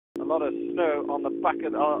lot of snow on the back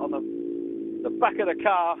of the back of the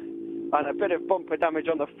car, and a bit of bumper damage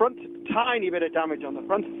on the front. Tiny bit of damage on the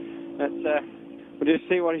front. We'll just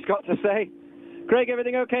see what he's got to say. Craig,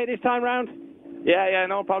 everything okay this time round? Yeah,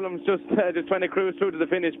 no problems. Just trying to cruise through to the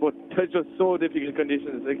finish, but it's just so difficult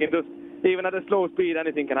conditions. Even at a slow speed,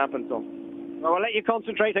 anything can happen. So. Well, we'll let you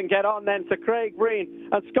concentrate and get on then. So Craig Breen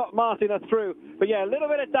and Scott Martin are through. But yeah, a little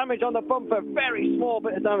bit of damage on the bumper, very small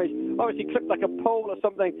bit of damage. Obviously clipped like a pole or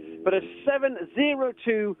something. But a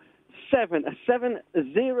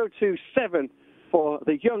 7.027 for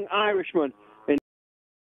the young Irishman.